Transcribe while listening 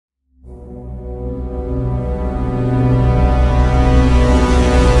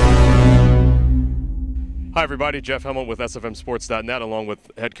everybody. Jeff Hemelt with SFMSports.net, along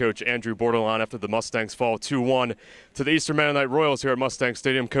with head coach Andrew Bordelon after the Mustangs fall 2-1 to the Eastern Mennonite Royals here at Mustang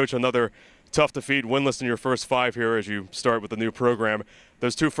Stadium. Coach, another tough defeat, winless in your first 5 here as you start with the new program.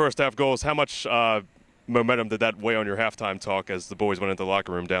 Those 2 first-half goals, how much momentum did that weigh on your halftime talk as the boys went into the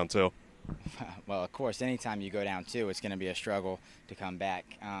locker room down 2? Well, of course, anytime you go down 2, it's going to be a struggle to come back.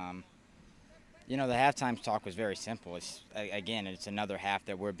 You know, the halftime talk was very simple. Again, it's another half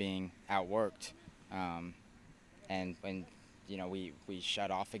that we're being outworked. And when, you know, we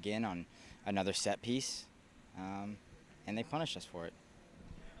shut off again on another set piece, and they punished us for it.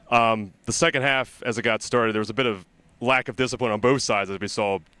 The second half, as it got started, there was a bit of lack of discipline on both sides as we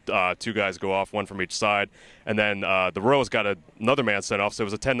saw 2 guys go off, 1 from each side. And then the Royals got another man sent off, so it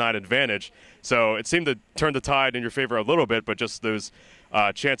was a 10-9 advantage. So it seemed to turn the tide in your favor a little bit, but just those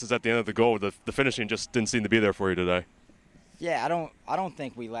chances at the end of the goal, the finishing just didn't seem to be there for you today. Yeah, I don't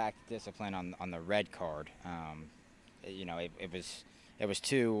think we lacked discipline on the red card. You know, it was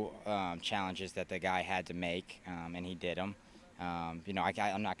 2 challenges that the guy had to make, and he did them. You know,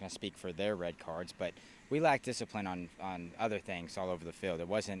 I'm not going to speak for their red cards, but we lacked discipline on other things all over the field. It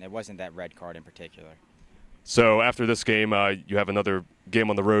wasn't that red card in particular. So after this game, you have another game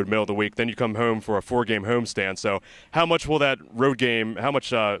on the road middle of the week. Then you come home for a 4-game homestand. So how much will that road game, how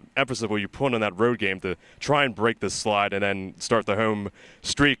much emphasis will you put on that road game to try and break this slide and then start the home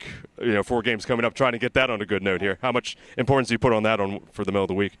streak, you know, 4 games coming up, trying to get that on a good note here? How much importance do you put on that for the middle of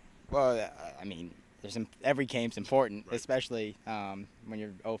the week? Well, I mean, every game's important, right, especially when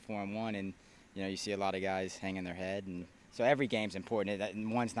you're 0-4-1 and, you know, you see a lot of guys hanging their head. And so every game's important.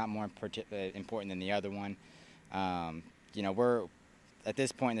 One's not more important than the other one. You know, we're at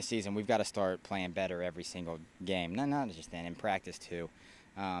this point in the season, we've got to start playing better every single game. Not just in practice too,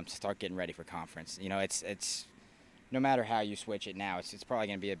 to start getting ready for conference. You know, it's no matter how you switch it now, it's probably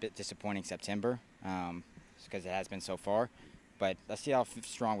going to be a bit disappointing September, because it has been so far. But let's see how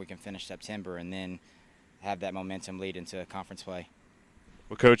strong we can finish September and then have that momentum lead into conference play.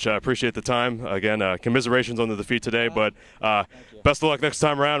 Well, Coach, I appreciate the time. Again, commiserations on the defeat today, but best of luck next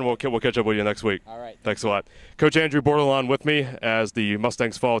time around. We'll catch up with you next week. All right. Thanks a lot. Coach Andrew Bordelon with me as the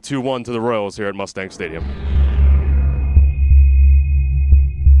Mustangs fall 2-1 to the Royals here at Mustang Stadium.